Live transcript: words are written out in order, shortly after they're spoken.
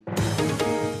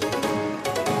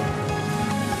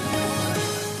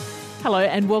Hello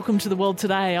and welcome to The World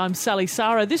Today. I'm Sally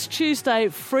Sara. This Tuesday,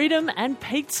 freedom and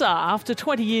pizza. After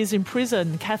 20 years in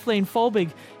prison, Kathleen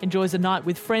Folbig enjoys a night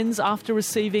with friends after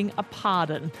receiving a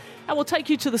pardon. And we'll take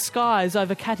you to the skies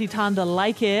over Katitanda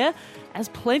Lake Air as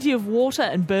plenty of water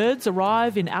and birds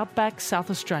arrive in outback South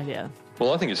Australia.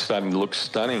 Well, I think it's starting to look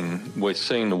stunning. We're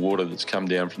seeing the water that's come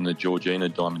down from the Georgina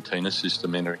Diamantina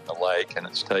system entering the lake, and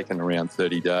it's taken around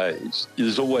 30 days.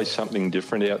 There's always something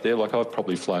different out there. Like, I've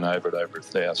probably flown over it over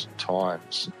 1,000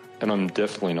 times, and I'm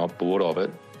definitely not bored of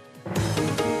it.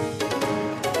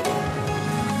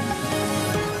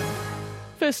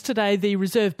 First today, the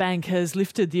Reserve Bank has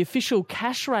lifted the official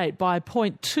cash rate by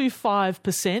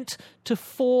 0.25% to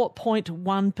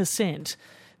 4.1%.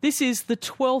 This is the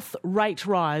 12th rate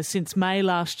rise since May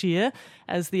last year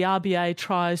as the RBA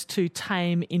tries to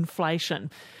tame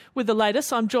inflation. With the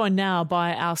latest, I'm joined now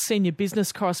by our senior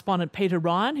business correspondent Peter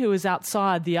Ryan, who is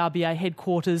outside the RBA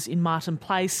headquarters in Martin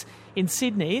Place in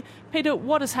Sydney. Peter,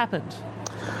 what has happened?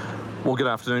 Well, good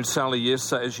afternoon, Sally.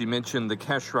 Yes, as you mentioned, the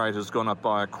cash rate has gone up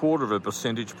by 0.25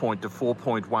 percentage point to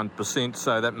 4.1%,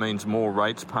 so that means more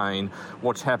rates paying.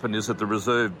 What's happened is that the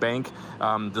Reserve Bank,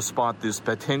 despite this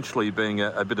potentially being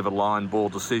a bit of a line ball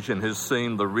decision, has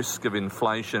seen the risk of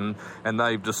inflation, and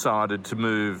they've decided to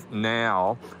move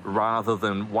now rather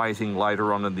than waiting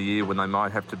later on in the year when they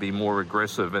might have to be more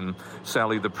aggressive. And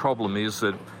Sally, the problem is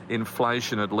that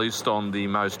inflation, at least on the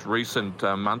most recent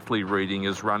monthly reading,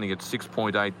 is running at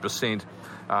 6.8%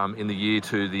 in the year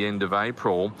to the end of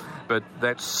April, but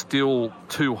that's still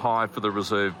too high for the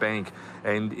Reserve Bank.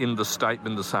 And in the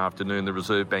statement this afternoon, the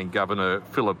Reserve Bank Governor,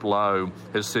 Philip Lowe,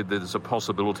 has said that there's a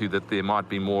possibility that there might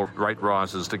be more rate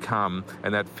rises to come,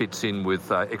 and that fits in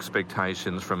with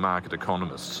expectations from market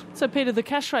economists. So, Peter, the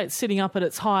cash rate's sitting up at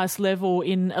its highest level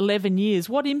in 11 years.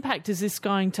 What impact is this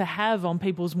going to have on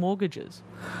people's mortgages?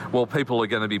 Well, people are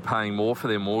going to be paying more for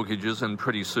their mortgages, and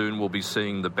pretty soon we'll be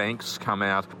seeing the banks come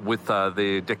out with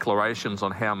their declarations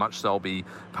on how much they'll be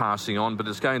passing on, but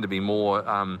it's going to be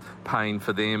more pain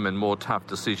for them and more tough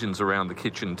decisions around the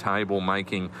kitchen table,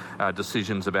 making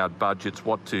decisions about budgets,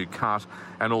 what to cut,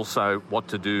 and also what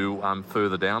to do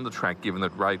further down the track, given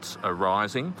that rates are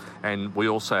rising. And we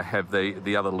also have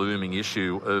the other looming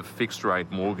issue of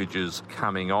fixed-rate mortgages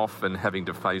coming off and having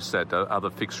to face that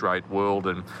other fixed-rate world.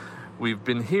 And we've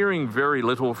been hearing very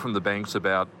little from the banks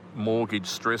about mortgage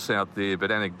stress out there, but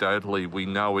anecdotally we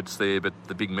know it's there. But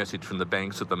the big message from the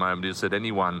banks at the moment is that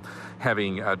anyone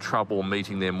having trouble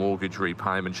meeting their mortgage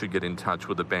repayment should get in touch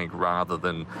with the bank rather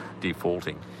than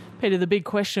defaulting. Peter, the big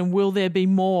question, will there be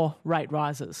more rate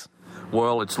rises?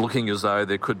 Well, it's looking as though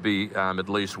there could be at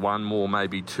least one more,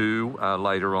 maybe two,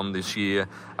 later on this year.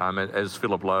 As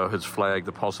Philip Lowe has flagged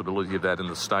the possibility of that in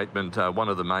the statement, one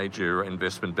of the major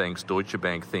investment banks, Deutsche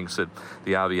Bank, thinks that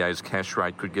the RBA's cash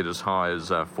rate could get as high as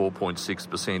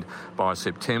 4.6% by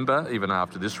September. Even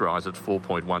after this rise, it's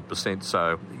 4.1%.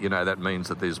 So, that means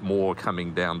that there's more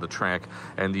coming down the track.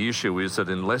 And the issue is that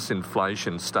unless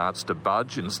inflation starts to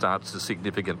budge and starts to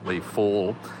significantly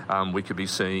fall, we could be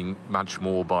seeing much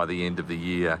more by the end of the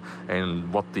year.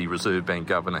 And what the Reserve Bank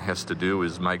Governor has to do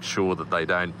is make sure that they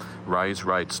don't raise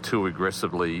rates too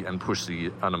aggressively and push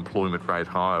the unemployment rate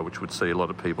higher, which would see a lot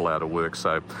of people out of work.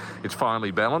 So it's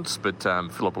finely balanced, but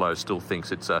Philip Lowe still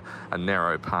thinks it's a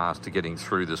narrow path to getting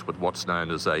through this with what's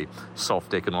known as a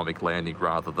soft economic landing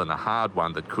rather than a hard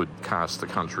one that could cast the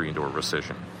country into a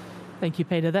recession. Thank you,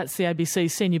 Peter. That's the ABC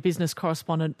senior business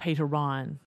correspondent, Peter Ryan.